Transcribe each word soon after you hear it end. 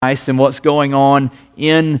Christ and what's going on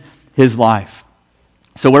in his life.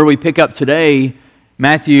 So where we pick up today,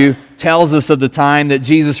 Matthew tells us of the time that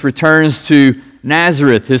Jesus returns to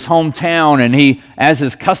Nazareth, his hometown, and he, as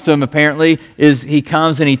his custom apparently, is he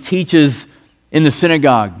comes and he teaches in the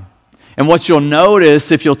synagogue. And what you'll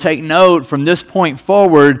notice, if you'll take note from this point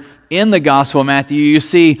forward in the Gospel of Matthew, you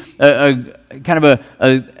see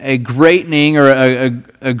a greatening or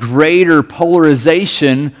a greater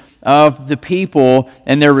polarization of the people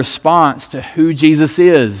and their response to who Jesus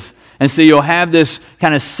is. And so you'll have this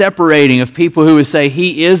kind of separating of people who would say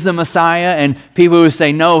he is the Messiah and people who would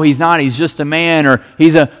say no, he's not, he's just a man, or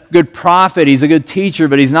he's a good prophet, he's a good teacher,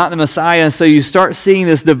 but he's not the Messiah. And so you start seeing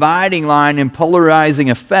this dividing line and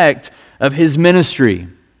polarizing effect of his ministry.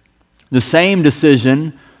 The same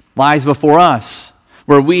decision lies before us,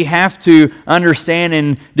 where we have to understand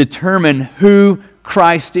and determine who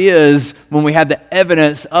Christ is when we have the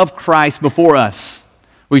evidence of Christ before us.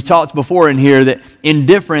 We talked before in here that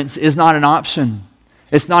indifference is not an option.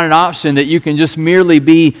 It's not an option that you can just merely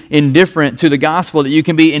be indifferent to the gospel, that you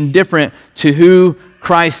can be indifferent to who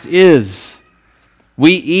Christ is.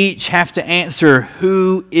 We each have to answer,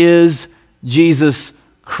 who is Jesus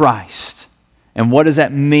Christ? And what does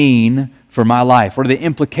that mean for my life? What are the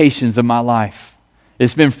implications of my life?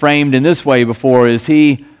 It's been framed in this way before. Is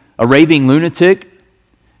he a raving lunatic?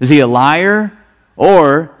 Is he a liar?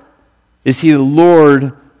 Or is he the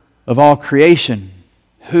Lord of all creation?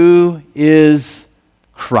 Who is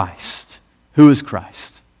Christ? Who is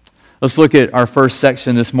Christ? Let's look at our first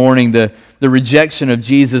section this morning, the rejection of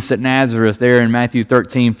Jesus at Nazareth, there in Matthew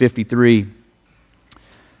 13:53.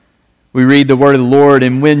 We read the word of the Lord,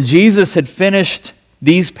 and when Jesus had finished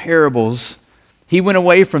these parables, he went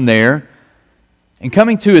away from there, and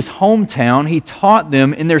coming to his hometown, he taught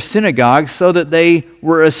them in their synagogue so that they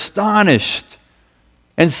were astonished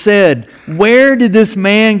and said, "Where did this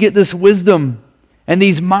man get this wisdom and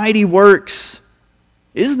these mighty works?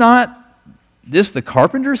 Is not this the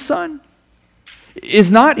carpenter's son?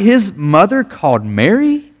 Is not his mother called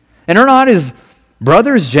Mary? And are not his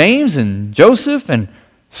brothers James and Joseph and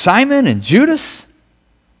Simon and Judas?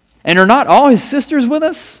 And are not all his sisters with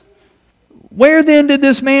us? Where then did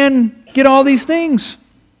this man get all these things?"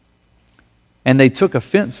 And they took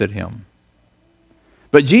offense at him.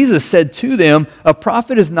 But Jesus said to them, "A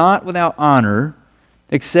prophet is not without honor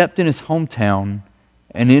except in his hometown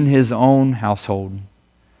and in his own household."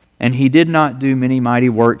 And he did not do many mighty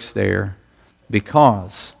works there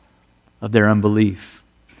because of their unbelief.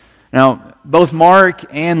 Now, both Mark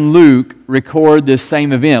and Luke record this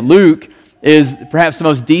same event. Luke is perhaps the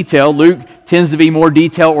most detailed. Luke tends to be more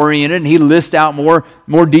detail-oriented, and he lists out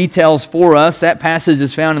more details for us. That passage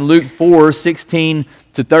is found in Luke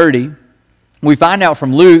 4:16-30. We find out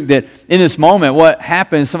from Luke that in this moment, what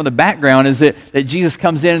happens, some of the background is that Jesus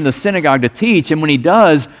comes in the synagogue to teach, and when he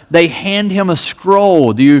does, they hand him a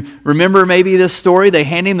scroll. Do you remember maybe this story? They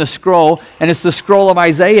hand him the scroll, and it's the scroll of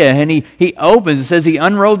Isaiah, and he opens, it says he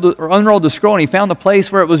unrolled the scroll, and he found the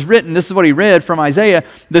place where it was written. This is what he read from Isaiah: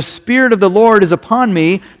 "The Spirit of the Lord is upon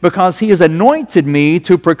me, because he has anointed me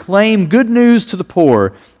to proclaim good news to the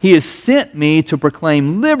poor. He has sent me to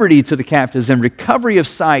proclaim liberty to the captives and recovery of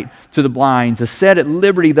sight to the blind, to set at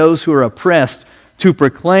liberty those who are oppressed, to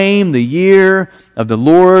proclaim the year of the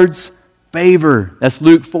Lord's favor." That's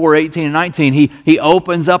Luke 4:18-19. He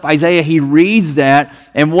opens up Isaiah, he reads that,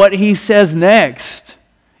 and what he says next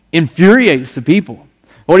infuriates the people.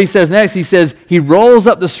 What he says next, he says, he rolls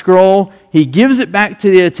up the scroll, he gives it back to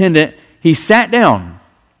the attendant, he sat down.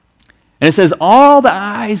 And it says all the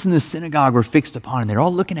eyes in the synagogue were fixed upon him. They're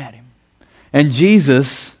all looking at him. And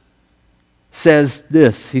Jesus says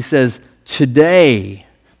this. He says, "Today,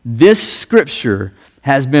 this scripture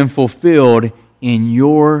has been fulfilled in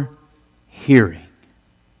your hearing."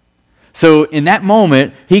 So in that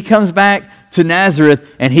moment, he comes back to Nazareth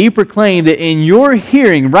and he proclaimed that in your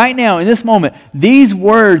hearing, right now, in this moment, these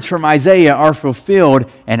words from Isaiah are fulfilled,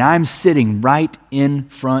 and I'm sitting right in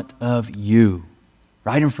front of you.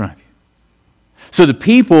 Right in front of you. So the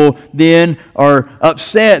people then are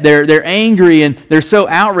upset, they're angry, and they're so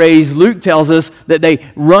outraged. Luke tells us that they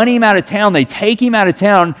run him out of town, they take him out of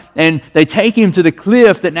town, and they take him to the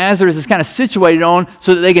cliff that Nazareth is kind of situated on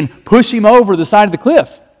so that they can push him over the side of the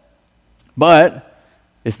cliff. But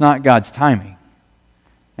it's not God's timing.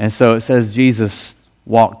 And so it says Jesus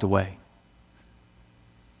walked away.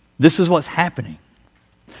 This is what's happening.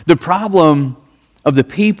 The problem of the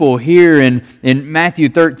people here in Matthew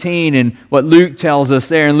 13 and what Luke tells us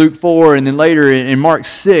there in Luke 4 and then later in Mark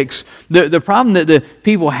 6, the problem that the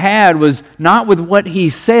people had was not with what he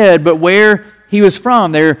said, but where he was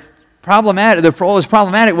from. What was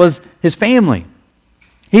problematic was his family.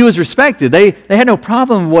 He was respected. They had no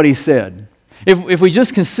problem with what he said. If we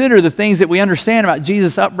just consider the things that we understand about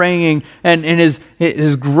Jesus' upbringing and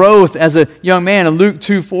his growth as a young man, in Luke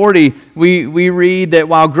 2:40, we read that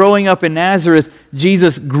while growing up in Nazareth,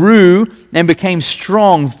 Jesus grew and became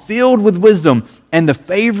strong, filled with wisdom, and the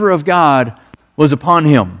favor of God was upon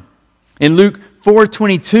him. In Luke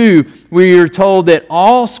 4:22, we are told that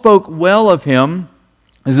all spoke well of him,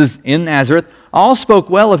 this is in Nazareth, all spoke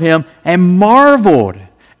well of him and marveled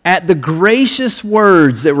at the gracious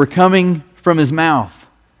words that were coming from his mouth.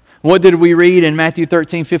 What did we read in Matthew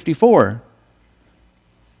 13:54?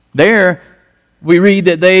 There we read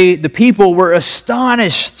that the people were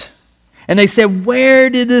astonished, and they said, "Where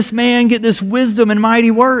did this man get this wisdom and mighty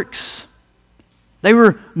works?" They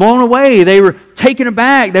were blown away. They were taken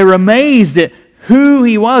aback. They were amazed at who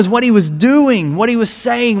he was, what he was doing, what he was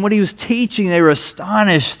saying, what he was teaching. They were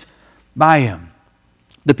astonished by him.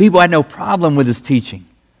 The people had no problem with his teaching.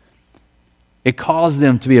 It caused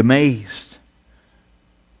them to be amazed.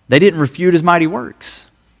 They didn't refute his mighty works.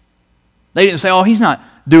 They didn't say, "Oh, he's not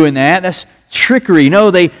doing that. That's trickery."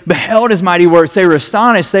 No, they beheld his mighty works. They were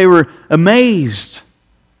astonished. They were amazed.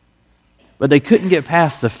 But they couldn't get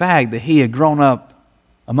past the fact that he had grown up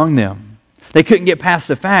among them. They couldn't get past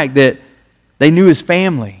the fact that they knew his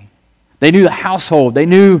family. They knew the household. They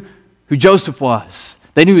knew who Joseph was.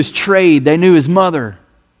 They knew his trade. They knew his mother.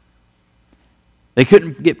 They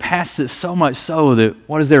couldn't get past it, so much so that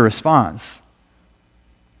what is their response?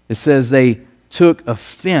 It says they took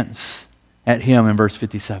offense at him in verse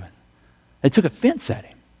 57. They took offense at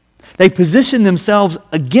him. They positioned themselves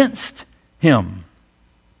against him.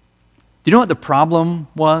 Do you know what the problem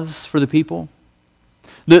was for the people?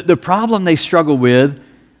 The problem they struggled with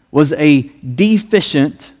was a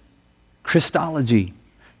deficient Christology.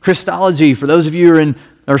 Christology, for those of you who are in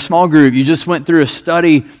our small group, you just went through a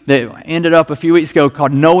study that ended up a few weeks ago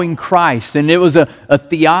called Knowing Christ. And it was a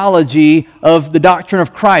theology of the doctrine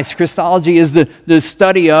of Christ. Christology is the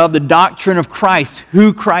study of the doctrine of Christ,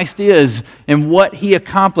 who Christ is and what he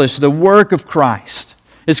accomplished, the work of Christ.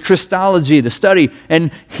 It's Christology, the study.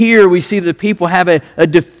 And here we see that the people have a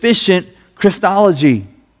deficient Christology.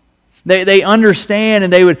 They understand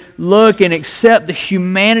and they would look and accept the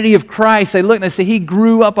humanity of Christ. They look and they say, he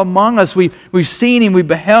grew up among us. We've seen him, we've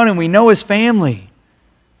beheld him, we know his family.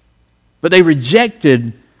 But they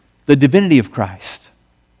rejected the divinity of Christ.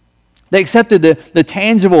 They accepted the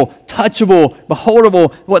tangible, touchable,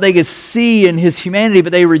 beholdable, what they could see in his humanity,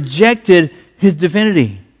 but they rejected his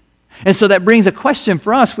divinity. And so that brings a question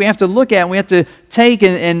for us we have to look at, and we have to take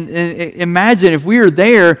and imagine if we were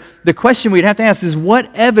there, the question we'd have to ask is,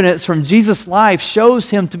 what evidence from Jesus' life shows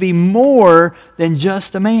him to be more than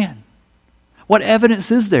just a man? What evidence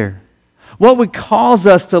is there? What would cause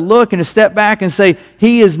us to look and to step back and say,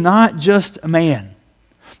 he is not just a man?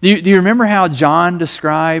 Do you remember how John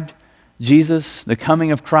described Jesus, the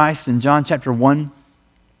coming of Christ, in John chapter 1?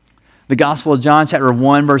 The Gospel of John, chapter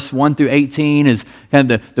 1, verse 1 through 18 is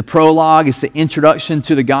kind of the prologue. It's the introduction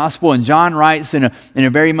to the Gospel. And John writes in a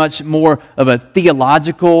very much more of a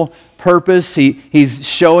theological purpose. He's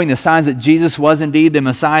showing the signs that Jesus was indeed the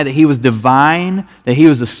Messiah, that he was divine, that he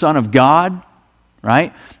was the Son of God,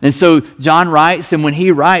 right? And so John writes, and when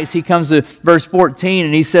he writes, he comes to verse 14,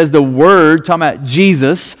 and he says, the Word, talking about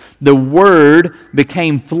Jesus, the Word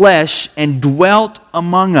became flesh and dwelt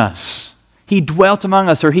among us. He dwelt among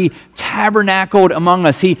us, or he tabernacled among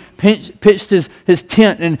us. He pitched his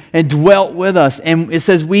tent and dwelt with us. And it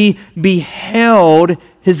says, we beheld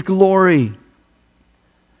his glory.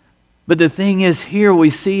 But the thing is, here we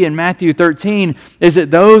see in Matthew 13, is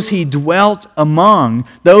that those he dwelt among,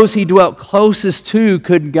 those he dwelt closest to,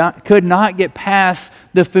 could not get past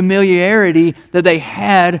the familiarity that they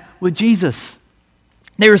had with Jesus.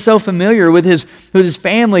 They were so familiar with his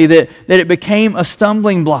family that it became a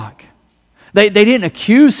stumbling block. They didn't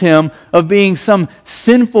accuse him of being some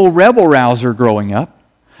sinful rebel-rouser growing up.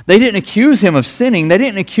 They didn't accuse him of sinning. They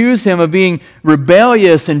didn't accuse him of being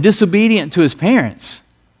rebellious and disobedient to his parents.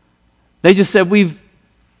 They just said, we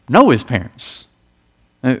know his parents.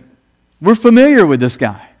 We're familiar with this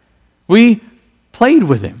guy. We played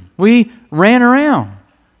with him. We ran around.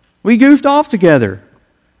 We goofed off together.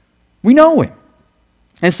 We know him.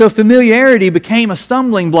 And so familiarity became a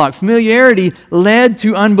stumbling block. Familiarity led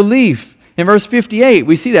to unbelief. In verse 58,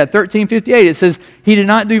 we see that, 13:58, it says, he did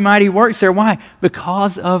not do mighty works there. Why?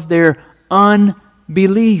 Because of their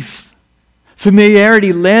unbelief.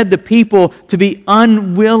 Familiarity led the people to be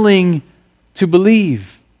unwilling to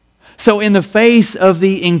believe. So in the face of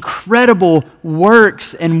the incredible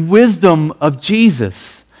works and wisdom of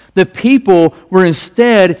Jesus, the people were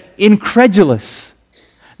instead incredulous.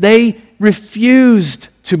 They refused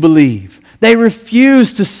to believe. They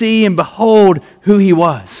refused to see and behold who he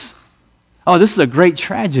was. Oh, this is a great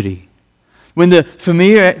tragedy. When the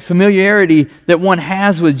familiarity that one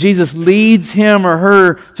has with Jesus leads him or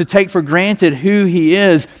her to take for granted who he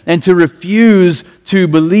is and to refuse to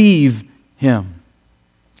believe him.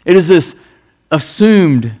 It is this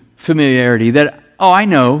assumed familiarity that, oh, I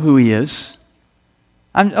know who he is.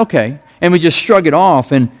 I'm okay. And we just shrug it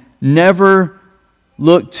off and never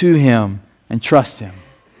look to him and trust him.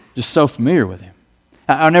 Just so familiar with him.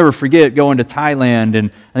 I'll never forget going to Thailand,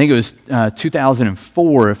 and I think it was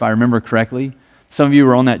 2004, if I remember correctly. Some of you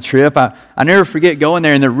were on that trip. I never forget going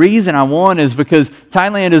there, and the reason I won is because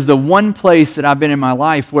Thailand is the one place that I've been in my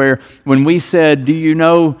life where when we said, do you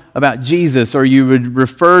know about Jesus, or you would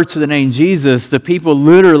refer to the name Jesus, the people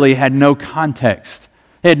literally had no context.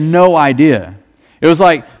 They had no idea. It was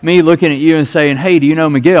like me looking at you and saying, hey, do you know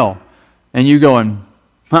Miguel? And you going,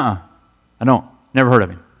 I don't, never heard of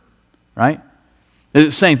him, right? It's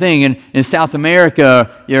the same thing in South America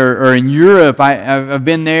or in Europe. I've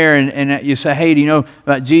been there, and you say, hey, do you know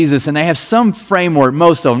about Jesus? And they have some framework,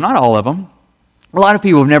 most of them, not all of them. A lot of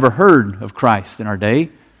people have never heard of Christ in our day.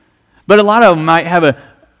 But a lot of them might have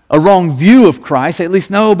a wrong view of Christ. They at least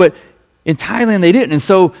know, but in Thailand they didn't. And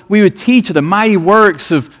so we would teach the mighty works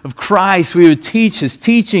of Christ. We would teach his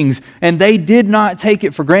teachings, and they did not take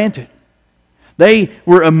it for granted. They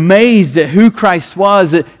were amazed at who Christ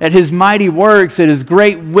was, at his mighty works, at his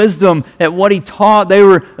great wisdom, at what he taught. They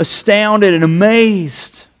were astounded and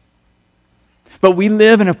amazed. But we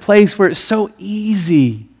live in a place where it's so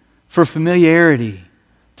easy for familiarity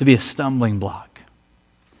to be a stumbling block.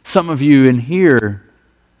 Some of you in here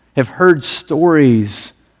have heard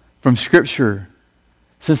stories from Scripture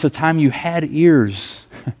since the time you had ears.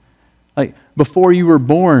 Like before you were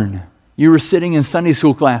born, you were sitting in Sunday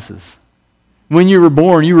school classes. When you were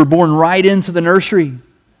born right into the nursery.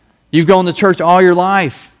 You've gone to church all your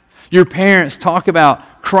life. Your parents talk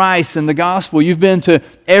about Christ and the gospel. You've been to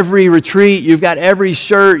every retreat. You've got every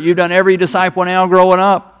shirt. You've done every disciple now growing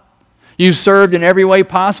up. You've served in every way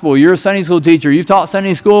possible. You're a Sunday school teacher. You've taught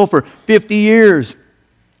Sunday school for 50 years,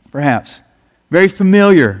 perhaps. Very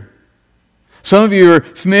familiar. Some of you are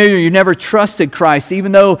familiar, you never trusted Christ,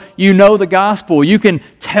 even though you know the gospel. You can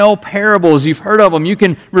tell parables, you've heard of them. You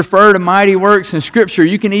can refer to mighty works in Scripture.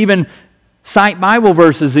 You can even cite Bible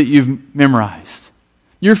verses that you've memorized.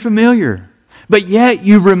 You're familiar, but yet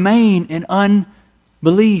you remain in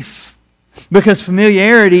unbelief because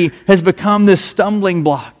familiarity has become this stumbling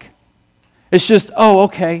block. It's just, oh,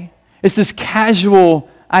 okay. It's this casual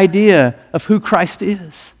idea of who Christ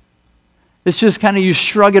is. It's just kind of you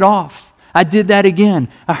shrug it off. I did that again.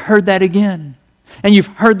 I heard that again. And you've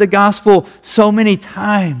heard the gospel so many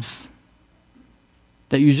times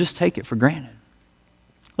that you just take it for granted.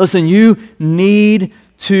 Listen, you need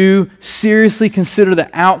to seriously consider the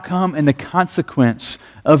outcome and the consequence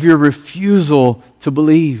of your refusal to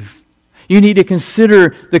believe. You need to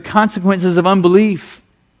consider the consequences of unbelief.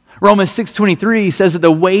 Romans 6:23 says that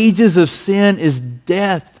the wages of sin is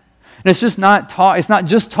death. And it's just it's not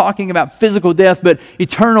just talking about physical death, but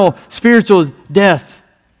eternal spiritual death.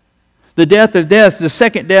 The death of death, the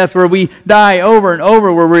second death where we die over and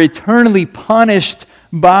over, where we're eternally punished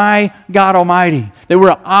by God Almighty. That we're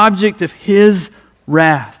an object of his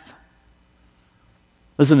wrath.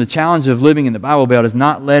 Listen, the challenge of living in the Bible Belt is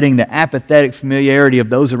not letting the apathetic familiarity of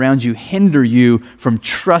those around you hinder you from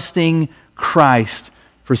trusting Christ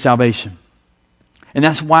for salvation. And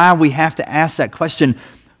that's why we have to ask that question.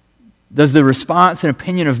 Does the response and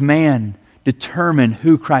opinion of man determine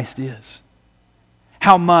who Christ is?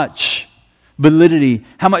 How much validity,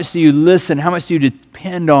 how much do you listen, how much do you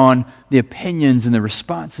depend on the opinions and the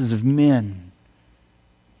responses of men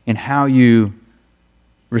in how you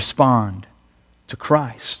respond to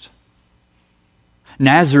Christ?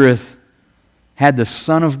 Nazareth had the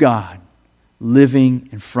Son of God living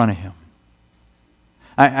in front of him.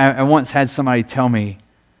 I once had somebody tell me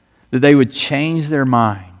that they would change their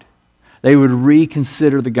mind. They would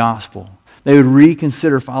reconsider the gospel. They would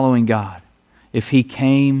reconsider following God if he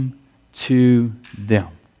came to them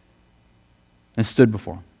and stood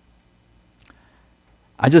before them.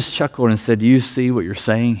 I just chuckled and said, do you see what you're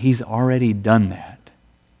saying? He's already done that.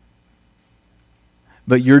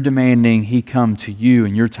 But you're demanding he come to you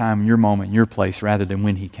in your time, in your moment, in your place, rather than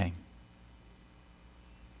when he came.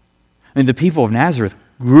 I mean, the people of Nazareth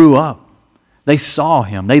grew up. They saw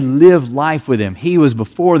him. They lived life with him. He was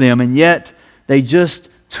before them, and yet they just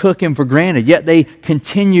took him for granted. Yet they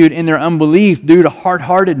continued in their unbelief due to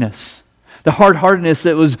hard-heartedness. The hard-heartedness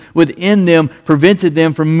that was within them prevented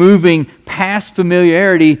them from moving past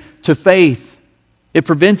familiarity to faith. It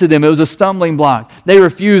prevented them. It was a stumbling block. They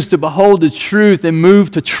refused to behold the truth and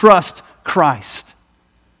move to trust Christ.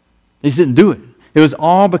 They just didn't do it. It was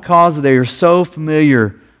all because they are so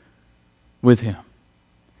familiar with Him.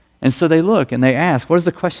 And so they look and they ask, what is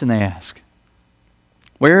the question they ask?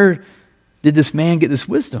 Where did this man get this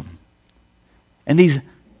wisdom? And these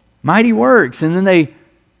mighty works. And then they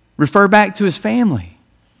refer back to his family.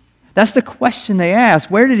 That's the question they ask.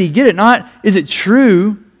 Where did he get it? Not, is it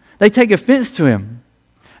true? They take offense to him.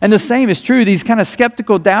 And the same is true. These kind of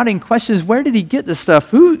skeptical, doubting questions. Where did he get this stuff?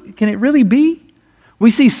 Who can it really be?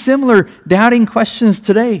 We see similar doubting questions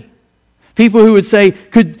today. People who would say,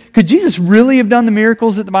 could Jesus really have done the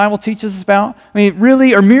miracles that the Bible teaches us about? I mean,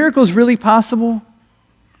 really, are miracles really possible?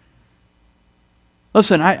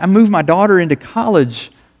 Listen, I moved my daughter into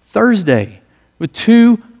college Thursday with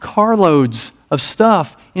 2 carloads of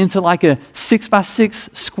stuff into like a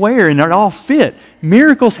 6x6 square, and it all fit.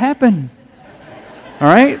 Miracles happen. All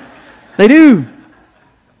right? They do.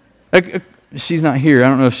 She's not here. I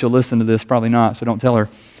don't know if she'll listen to this. Probably not, so don't tell her.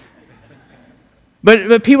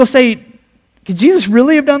 But people say, could Jesus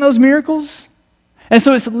really have done those miracles? And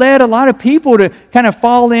so it's led a lot of people to kind of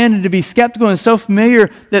fall in and to be skeptical and so familiar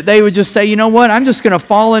that they would just say, you know what, I'm just going to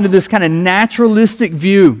fall into this kind of naturalistic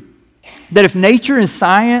view that if nature and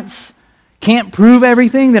science can't prove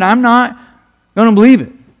everything, then I'm not going to believe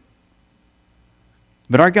it.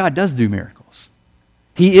 But our God does do miracles.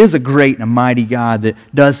 He is a great and a mighty God that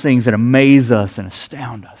does things that amaze us and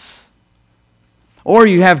astound us. Or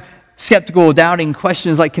you have skeptical, doubting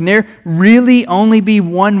questions like, can there really only be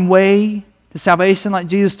one way to salvation like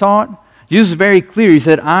Jesus taught? Jesus is very clear. He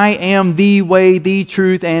said, I am the way, the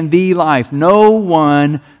truth, and the life. No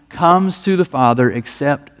one comes to the Father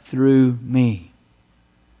except through me.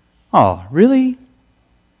 Oh, really?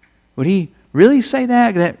 Would he really say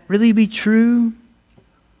that? Could that really be true?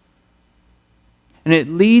 And it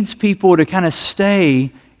leads people to kind of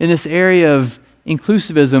stay in this area of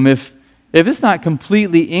inclusivism. If it's not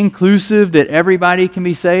completely inclusive that everybody can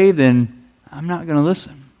be saved, then I'm not going to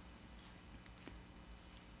listen.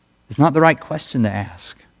 It's not the right question to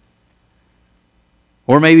ask.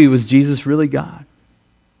 Or maybe was Jesus really God?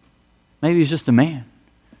 Maybe he's just a man.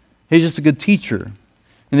 He's just a good teacher.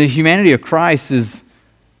 And the humanity of Christ is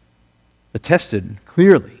attested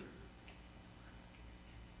clearly.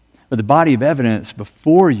 But the body of evidence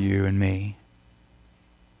before you and me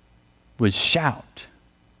would shout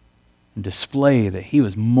and display that he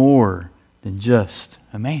was more than just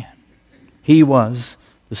a man. He was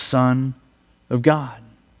the Son of God.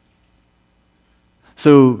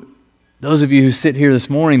 So those of you who sit here this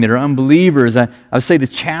morning that are unbelievers, I would say the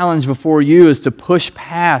challenge before you is to push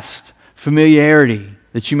past familiarity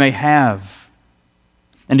that you may have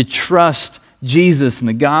and to trust Jesus and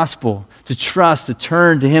the gospel, to trust, to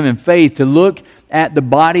turn to Him in faith, to look at the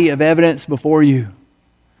body of evidence before you.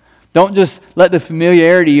 Don't just let the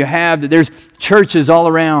familiarity you have that there's churches all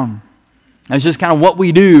around. It's just kind of what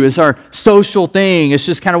we do. It's our social thing. It's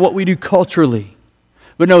just kind of what we do culturally.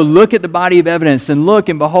 But no, look at the body of evidence and look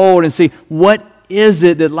and behold and see what is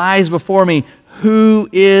it that lies before me? Who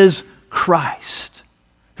is Christ?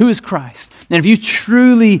 Who is Christ? And if you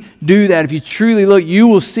truly do that, if you truly look, you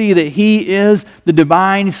will see that He is the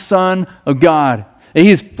divine Son of God. That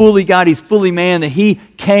He is fully God, He's fully man, that He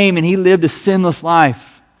came and He lived a sinless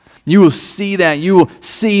life. You will see that. You will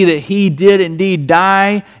see that He did indeed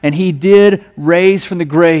die and He did raise from the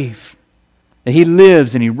grave. That He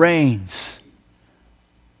lives and He reigns.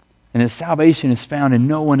 And that salvation is found in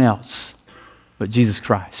no one else but Jesus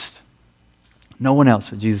Christ. No one else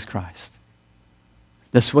but Jesus Christ.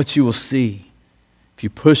 That's what you will see if you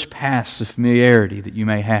push past the familiarity that you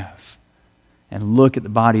may have and look at the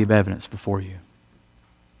body of evidence before you.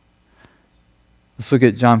 Let's look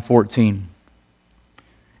at John 14.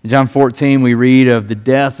 In John 14, we read of the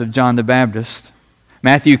death of John the Baptist.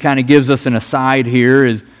 Matthew kind of gives us an aside here.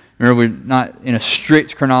 Remember, we're not in a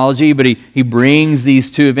strict chronology, but he brings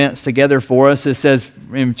these two events together for us. It says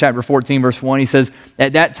in chapter 14, verse 1, he says,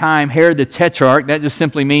 at that time, Herod the Tetrarch, that just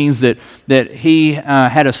simply means that he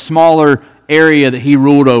had a smaller area that he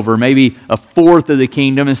ruled over, maybe a fourth of the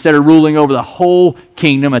kingdom. Instead of ruling over the whole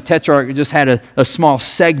kingdom, a tetrarch just had a small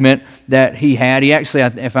segment that he had. He actually,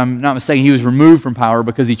 if I'm not mistaken, he was removed from power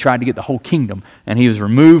because he tried to get the whole kingdom, and he was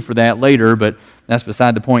removed for that later, but that's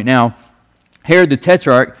beside the point now. Herod the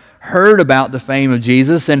Tetrarch heard about the fame of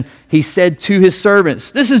Jesus, and he said to his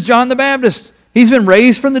servants, this is John the Baptist. He's been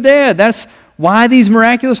raised from the dead. That's why these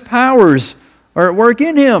miraculous powers are at work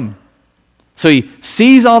in him. So he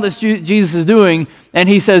sees all that Jesus is doing, and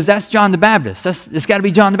he says, that's John the Baptist. It's got to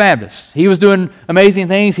be John the Baptist. He was doing amazing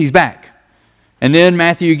things. He's back. And then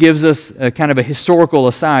Matthew gives us a kind of a historical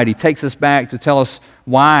aside. He takes us back to tell us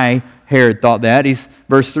why Herod thought that.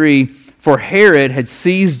 Verse 3, "For Herod had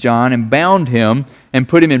seized John and bound him and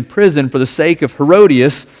put him in prison for the sake of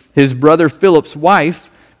Herodias, his brother Philip's wife,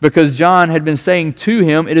 because John had been saying to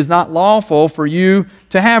him, 'It is not lawful for you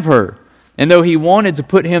to have her.' And though he wanted to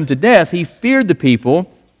put him to death, he feared the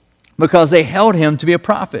people because they held him to be a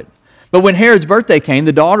prophet. But when Herod's birthday came,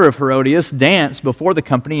 the daughter of Herodias danced before the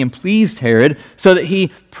company and pleased Herod, so that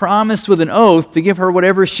he promised with an oath to give her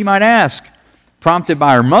whatever she might ask. Prompted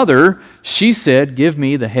by her mother, she said, 'Give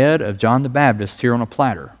me the head of John the Baptist here on a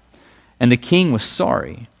platter.' And the king was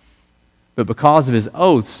sorry, but because of his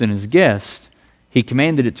oaths and his guests, he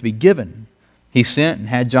commanded it to be given. He sent and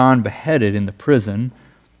had John beheaded in the prison,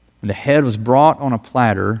 and the head was brought on a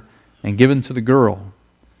platter and given to the girl.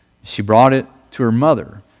 She brought it to her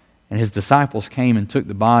mother, and his disciples came and took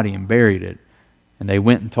the body and buried it, and they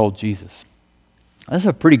went and told Jesus." That's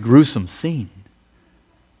a pretty gruesome scene.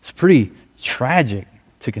 It's pretty tragic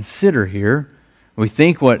to consider here. We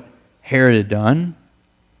think what Herod had done.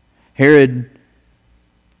 Herod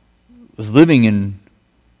was living in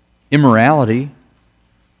immorality.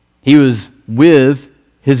 He was with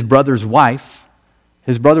his brother's wife.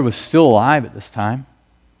 His brother was still alive at this time.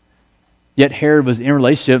 Yet Herod was in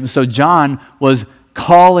relationship, and so John was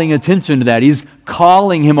calling attention to that. He's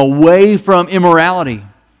calling him away from immorality.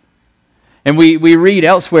 And we read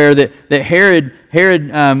elsewhere that Herod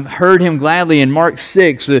heard him gladly in Mark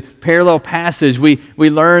 6, a parallel passage. We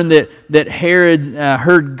learn that Herod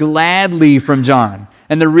heard gladly from John.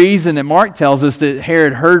 And the reason that Mark tells us that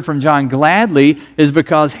Herod heard from John gladly is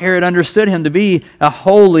because Herod understood him to be a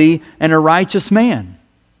holy and a righteous man.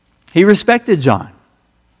 He respected John.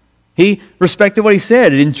 He respected what he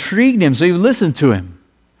said. It intrigued him, so he listened to him.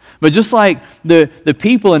 But just like the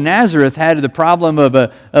people in Nazareth had the problem of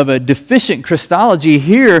a deficient Christology,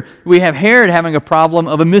 here we have Herod having a problem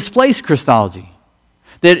of a misplaced Christology.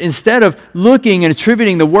 That instead of looking and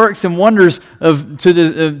attributing the works and wonders of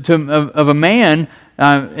a man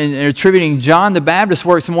and attributing John the Baptist's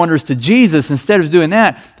works and wonders to Jesus, instead of doing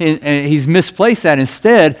that, he's misplaced that.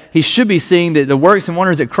 Instead, he should be seeing that the works and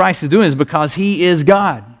wonders that Christ is doing is because he is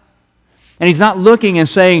God. And he's not looking and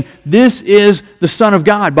saying, "This is the Son of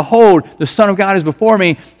God. Behold, the Son of God is before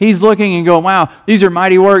me." He's looking and going, "Wow, these are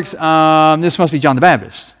mighty works. This must be John the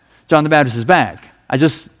Baptist. John the Baptist is back. I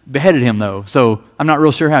just beheaded him, though, so I'm not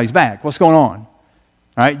real sure how he's back. What's going on?"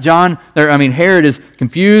 All right, Herod is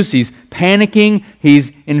confused. He's panicking.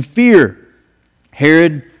 He's in fear.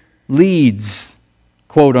 Herod leads,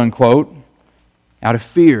 quote unquote, out of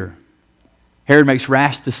fear. Herod makes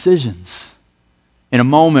rash decisions in a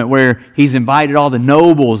moment where he's invited all the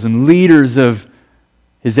nobles and leaders of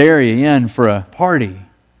his area in for a party.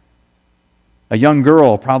 A young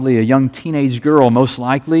girl, probably a young teenage girl, most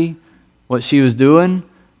likely, what she was doing,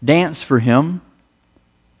 danced for him.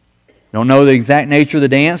 Don't know the exact nature of the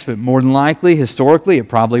dance, but more than likely, historically, it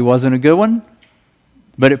probably wasn't a good one.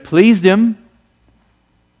 But it pleased him.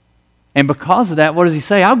 And because of that, what does he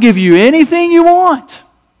say? "I'll give you anything you want.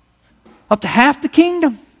 Up to half the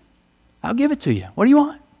kingdom. I'll give it to you. What do you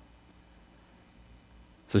want?"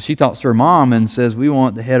 So she talks to her mom and says, "We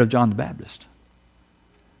want the head of John the Baptist."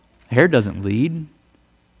 Herod doesn't lead.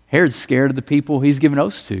 Herod's scared of the people he's given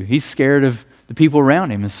oaths to. He's scared of the people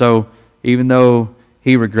around him. And so even though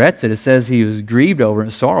he regrets it, it says he was grieved over it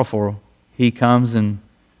and sorrowful. He comes and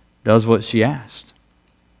does what she asked.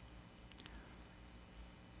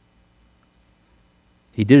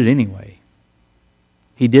 He did it anyway.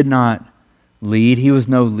 He did not lead. He was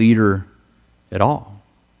no leader at all.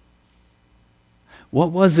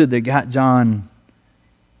 What was it that got John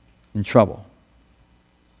in trouble?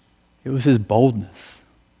 It was his boldness.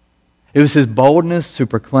 It was his boldness to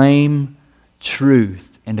proclaim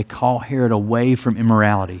truth and to call Herod away from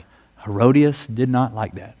immorality. Herodias did not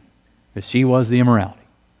like that, because she was the immorality.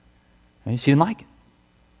 She didn't like it.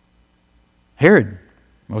 Herod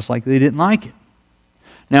most likely didn't like it.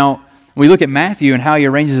 Now, when we look at Matthew and how he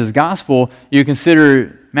arranges his gospel, you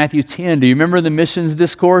consider Matthew 10. Do you remember the missions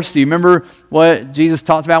discourse? Do you remember what Jesus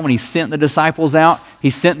talked about when he sent the disciples out? He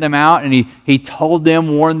sent them out and he told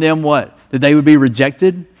them, warned them what? That they would be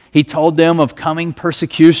rejected. He told them of coming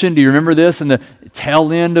persecution. Do you remember this? In the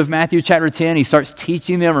tail end of Matthew chapter 10, he starts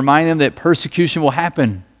teaching them, reminding them that persecution will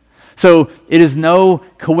happen. So it is no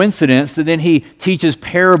coincidence that then he teaches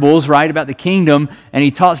parables, right, about the kingdom, and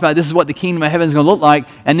he talks about this is what the kingdom of heaven is going to look like,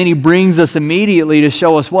 and then he brings us immediately to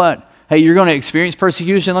show us what? Hey, you're going to experience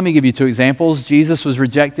persecution. Let me give you two examples. Jesus was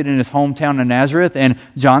rejected in his hometown of Nazareth, and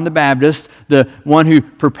John the Baptist, the one who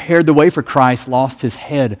prepared the way for Christ, lost his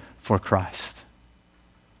head for Christ.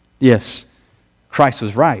 Yes, Christ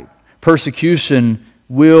was right. Persecution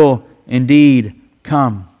will indeed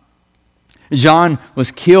come. John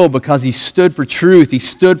was killed because he stood for truth. He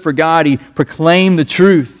stood for God. He proclaimed the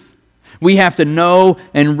truth. We have to know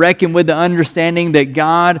and reckon with the understanding that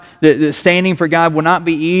that standing for God will not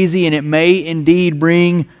be easy, and it may indeed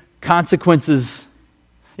bring consequences.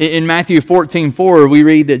 In Matthew 14:4, we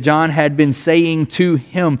read that John had been saying to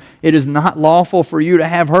him, "It is not lawful for you to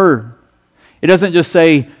have her." It doesn't just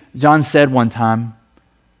say, John said one time,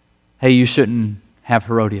 "Hey, you shouldn't have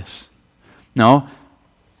Herodias." No.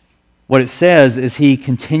 What it says is he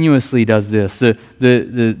continuously does this. The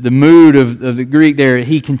mood of the Greek there,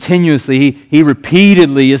 he continuously, he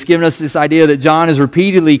repeatedly, it's given us this idea that John is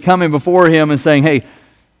repeatedly coming before him and saying, "Hey,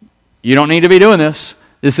 you don't need to be doing this.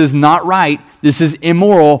 This is not right. This is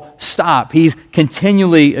immoral. Stop." He's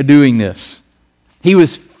continually doing this. He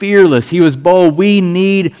was fearless. He was bold. We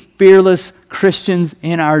need fearless Christians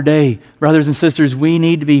in our day. Brothers and sisters, we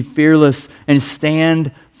need to be fearless and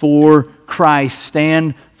stand for Christ.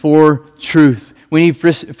 Stand for truth. We need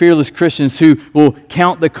fearless Christians who will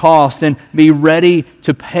count the cost and be ready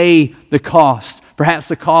to pay the cost. Perhaps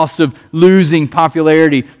the cost of losing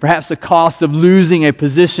popularity. Perhaps the cost of losing a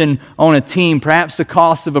position on a team. Perhaps the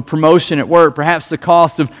cost of a promotion at work. Perhaps the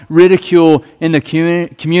cost of ridicule in the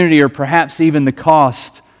community. Or perhaps even the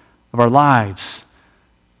cost of our lives,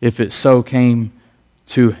 if it so came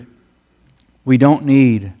to it. We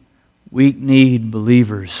need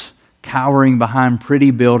believers cowering behind pretty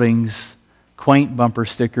buildings, quaint bumper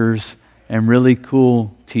stickers, and really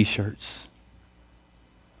cool t-shirts.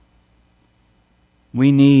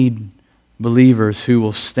 We need believers who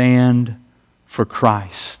will stand for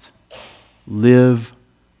Christ, live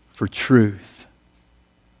for truth,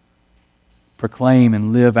 proclaim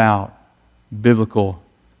and live out biblical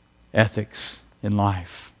ethics in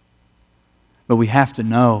life. But we have to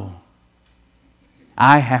know,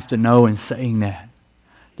 I have to know in saying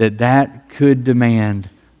that could demand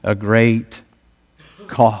a great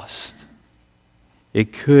cost.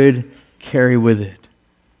 It could carry with it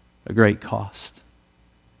a great cost.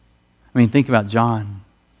 I mean, think about John.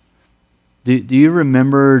 Do you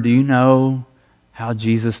remember, do you know how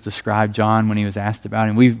Jesus described John when he was asked about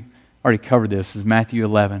him? We've already covered this. This is Matthew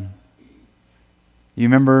 11. You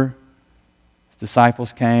remember?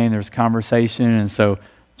 Disciples came, there was conversation, and so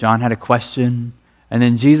John had a question, and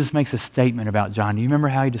then Jesus makes a statement about John. Do you remember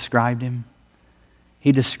how he described him?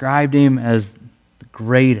 He described him as the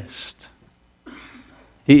greatest.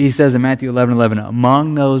 He says in Matthew 11:11,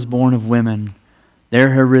 "Among those born of women,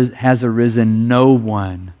 there has arisen no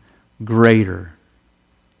one greater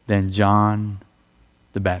than John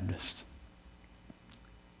the Baptist."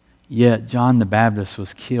 Yet John the Baptist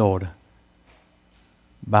was killed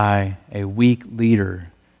by a weak leader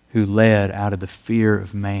who led out of the fear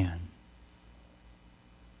of man.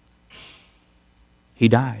 He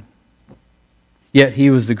died. Yet he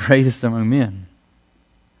was the greatest among men.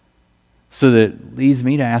 So that leads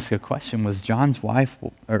me to ask a question: was John's life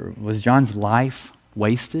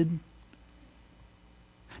wasted?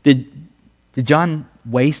 Did John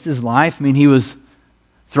waste his life? I mean, he was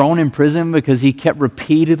thrown in prison because he kept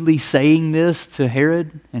repeatedly saying this to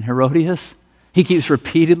Herod and Herodias. He keeps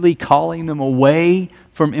repeatedly calling them away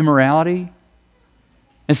from immorality.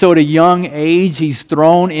 And so at a young age, he's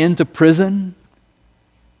thrown into prison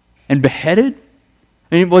and beheaded.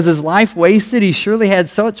 I mean, was his life wasted? He surely had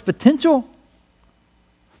such potential.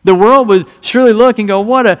 The world would surely look and go,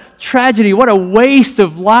 what a tragedy, what a waste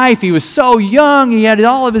of life. He was so young, he had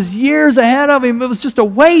all of his years ahead of him. It was just a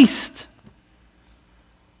waste.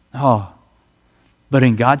 Oh, but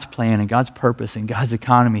in God's plan, in God's purpose, in God's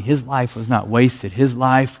economy, his life was not wasted. His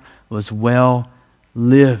life was well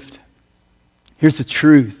lived. Here's the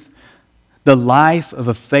truth. The life of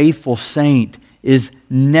a faithful saint is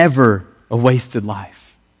never a wasted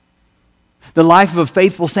life. The life of a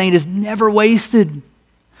faithful saint is never wasted.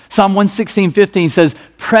 Psalm 116:15 says,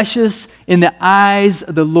 "Precious in the eyes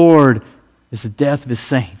of the Lord is the death of his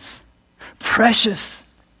saints." Precious,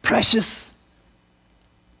 precious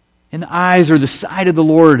in the eyes or the sight of the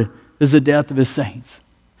Lord is the death of his saints.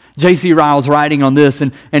 J.C. Ryle's writing on this,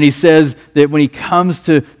 and he says that when he comes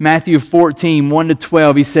to Matthew 14,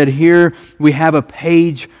 1-12, he said, here we have a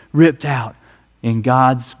page ripped out in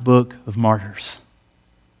God's book of martyrs,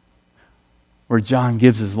 where John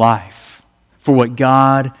gives his life for what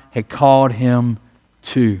God had called him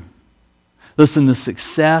to. Listen, the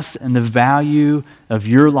success and the value of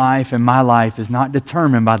your life and my life is not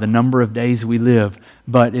determined by the number of days we live,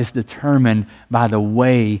 but it's determined by the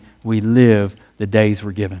way we live the days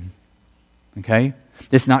we're given. Okay?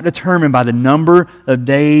 It's not determined by the number of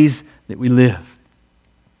days that we live.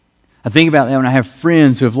 I think about that when I have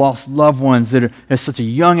friends who have lost loved ones that are at such a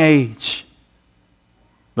young age,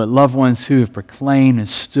 but loved ones who have proclaimed and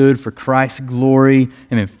stood for Christ's glory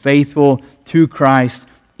and been faithful to Christ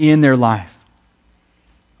in their life.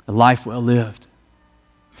 A life well lived.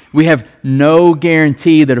 We have no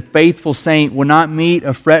guarantee that a faithful saint will not meet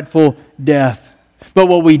a fretful death. But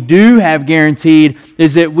what we do have guaranteed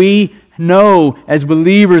is that we know as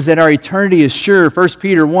believers that our eternity is sure. 1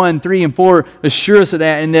 Peter 1, 3, and 4 assure us of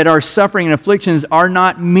that, and that our suffering and afflictions are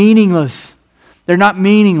not meaningless. They're not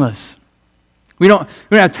meaningless. We don't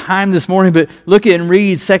have time this morning, but look at and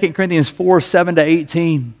read 2 Corinthians 4, 7 to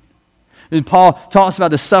 18. And Paul talks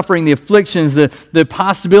about the suffering, the afflictions, the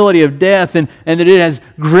possibility of death, and that it has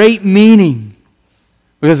great meaning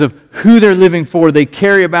because of who they're living for. They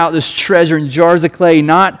carry about this treasure in jars of clay,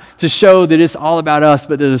 not to show that it's all about us,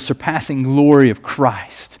 but that the surpassing glory of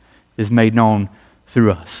Christ is made known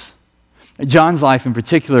through us. John's life in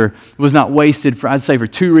particular was not wasted for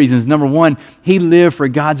two reasons. Number one, he lived for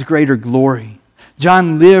God's greater glory.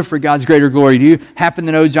 John lived for God's greater glory. Do you happen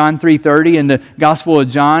to know John 3:30 in the Gospel of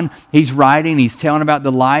John? He's writing, he's telling about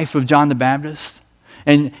the life of John the Baptist.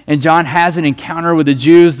 And John has an encounter with the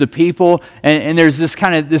Jews, the people, and there's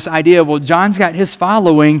this idea of, well, John's got his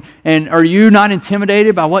following, and are you not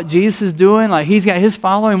intimidated by what Jesus is doing? Like, he's got his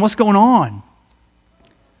following, what's going on?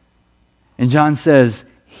 And John says,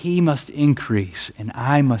 he must increase and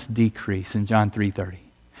I must decrease in John 3:30.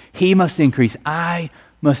 He must increase, I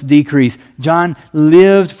must decrease. John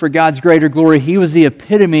lived for God's greater glory. He was the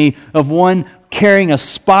epitome of one carrying a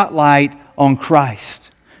spotlight on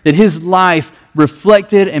Christ. That his life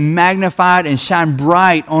reflected and magnified and shined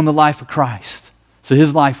bright on the life of Christ. So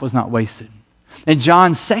his life was not wasted. And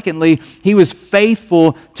John, secondly, he was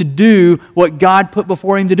faithful to do what God put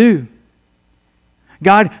before him to do.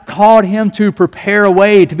 God called him to prepare a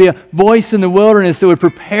way, to be a voice in the wilderness that would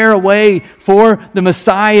prepare a way for the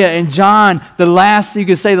Messiah. And John, the last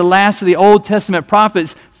of the Old Testament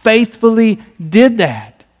prophets, faithfully did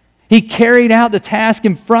that. He carried out the task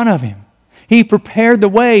in front of him. He prepared the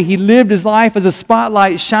way. He lived his life as a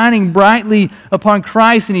spotlight shining brightly upon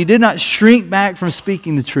Christ, and he did not shrink back from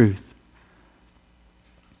speaking the truth.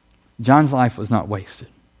 John's life was not wasted.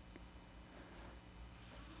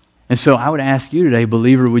 And so I would ask you today,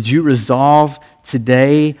 believer, would you resolve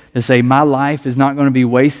today to say, my life is not going to be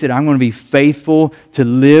wasted. I'm going to be faithful to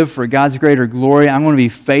live for God's greater glory. I'm going to be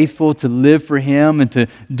faithful to live for Him and to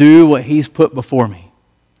do what He's put before me.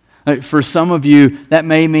 For some of you, that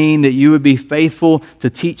may mean that you would be faithful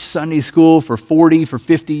to teach Sunday school for 40, for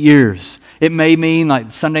 50 years. It may mean,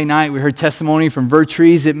 like Sunday night, we heard testimony from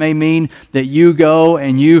Vertrees. It may mean that you go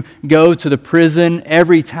to the prison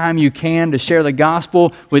every time you can to share the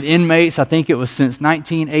gospel with inmates. I think it was since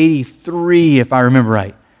 1983, if I remember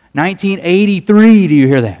right. 1983, do you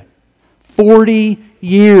hear that? 40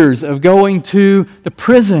 years of going to the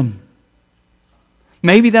prison.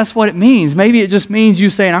 Maybe that's what it means. Maybe it just means you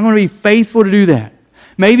saying, I'm going to be faithful to do that.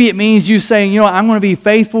 Maybe it means you saying, I'm going to be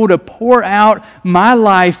faithful to pour out my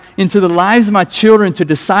life into the lives of my children, to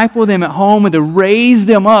disciple them at home and to raise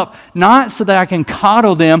them up, not so that I can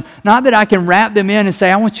coddle them, not that I can wrap them in and say,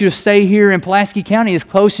 I want you to stay here in Pulaski County as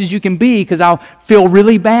close as you can be because I'll feel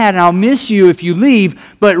really bad and I'll miss you if you leave,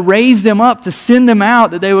 but raise them up to send them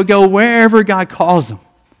out that they would go wherever God calls them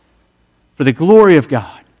for the glory of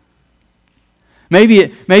God. Maybe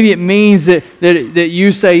it means that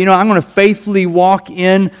you say, I'm going to faithfully walk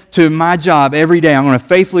into my job every day. I'm going to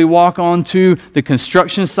faithfully walk onto the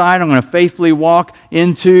construction site. I'm going to faithfully walk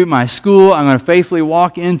into my school. I'm going to faithfully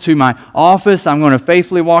walk into my office. I'm going to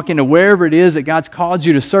faithfully walk into wherever it is that God's called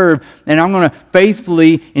you to serve. And I'm going to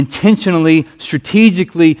faithfully, intentionally,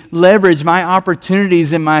 strategically leverage my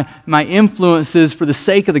opportunities and my influences for the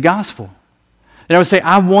sake of the gospel. And I would say,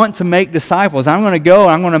 I want to make disciples. I'm going to go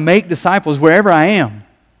and I'm going to make disciples wherever I am.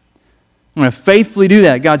 I'm going to faithfully do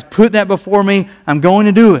that. God's put that before me. I'm going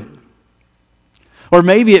to do it. Or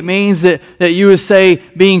maybe it means that you would say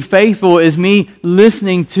being faithful is me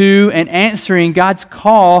listening to and answering God's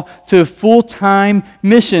call to full-time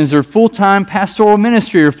missions or full-time pastoral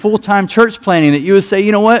ministry or full-time church planting. That you would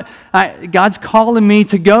say, God's calling me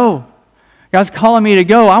to go. God's calling me to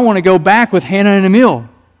go. I want to go back with Hannah and Emil.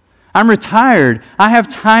 I'm retired. I have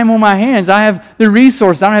time on my hands. I have the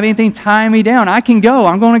resources. I don't have anything tying me down. I can go.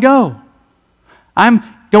 I'm going to go. I'm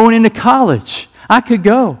going into college. I could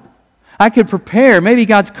go. I could prepare. Maybe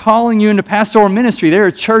God's calling you into pastoral ministry. There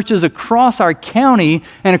are churches across our county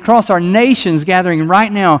and across our nations gathering right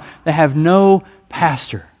now that have no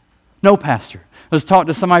pastor. No pastor. I was talking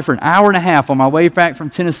to somebody for an hour and a half on my way back from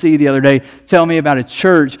Tennessee the other day, telling me about a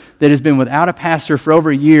church that has been without a pastor for over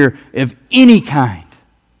a year of any kind.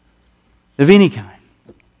 of any kind.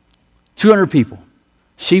 200 people,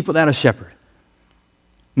 sheep without a shepherd.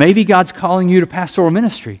 Maybe God's calling you to pastoral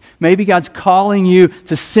ministry. Maybe God's calling you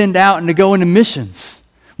to send out and to go into missions.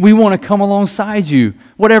 We want to come alongside you,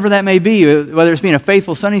 whatever that may be. Whether it's being a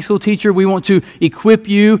faithful Sunday school teacher, we want to equip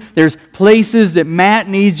you. There's places that Matt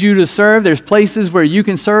needs you to serve. There's places where you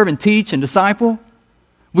can serve and teach and disciple.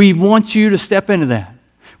 We want you to step into that.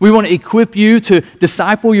 We want to equip you to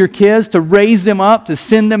disciple your kids, to raise them up, to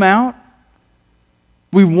send them out.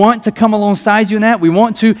 We want to come alongside you in that. We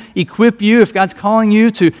want to equip you. If God's calling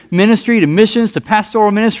you to ministry, to missions, to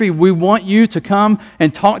pastoral ministry, we want you to come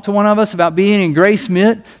and talk to one of us about being in Grace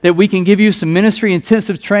Mint, that we can give you some ministry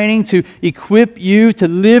intensive training to equip you to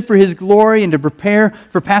live for His glory and to prepare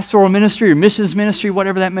for pastoral ministry or missions ministry,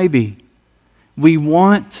 whatever that may be. We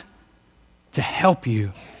want to help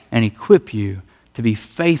you and equip you to be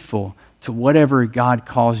faithful to whatever God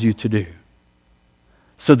calls you to do,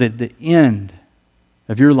 so that the end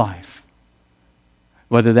of your life,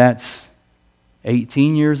 whether that's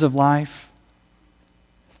 18 years of life,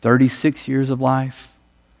 36 years of life,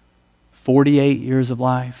 48 years of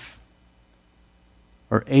life,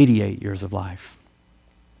 or 88 years of life,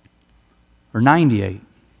 or 98.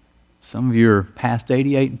 Some of you are past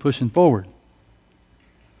 88 and pushing forward.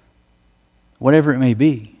 Whatever it may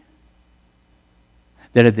be,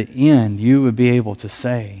 that at the end you would be able to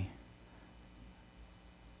say,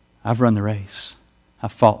 I've run the race.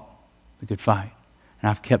 I've fought the good fight, and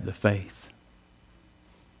I've kept the faith.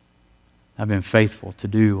 I've been faithful to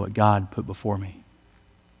do what God put before me.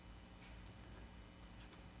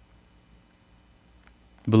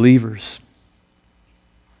 Believers,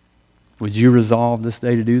 would you resolve this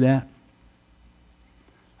day to do that?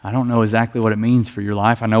 I don't know exactly what it means for your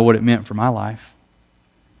life. I know what it meant for my life.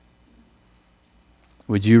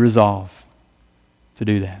 Would you resolve to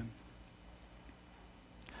do that?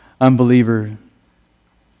 Unbeliever,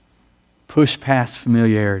 push past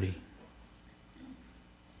familiarity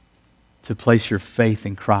to place your faith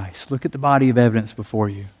in Christ. Look at the body of evidence before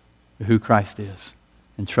you of who Christ is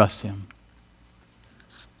and trust Him.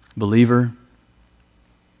 Believer,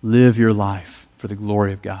 live your life for the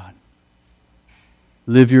glory of God.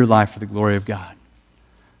 Live your life for the glory of God,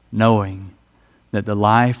 knowing that the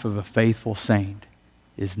life of a faithful saint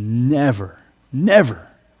is never, never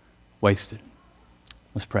wasted.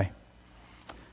 Let's pray.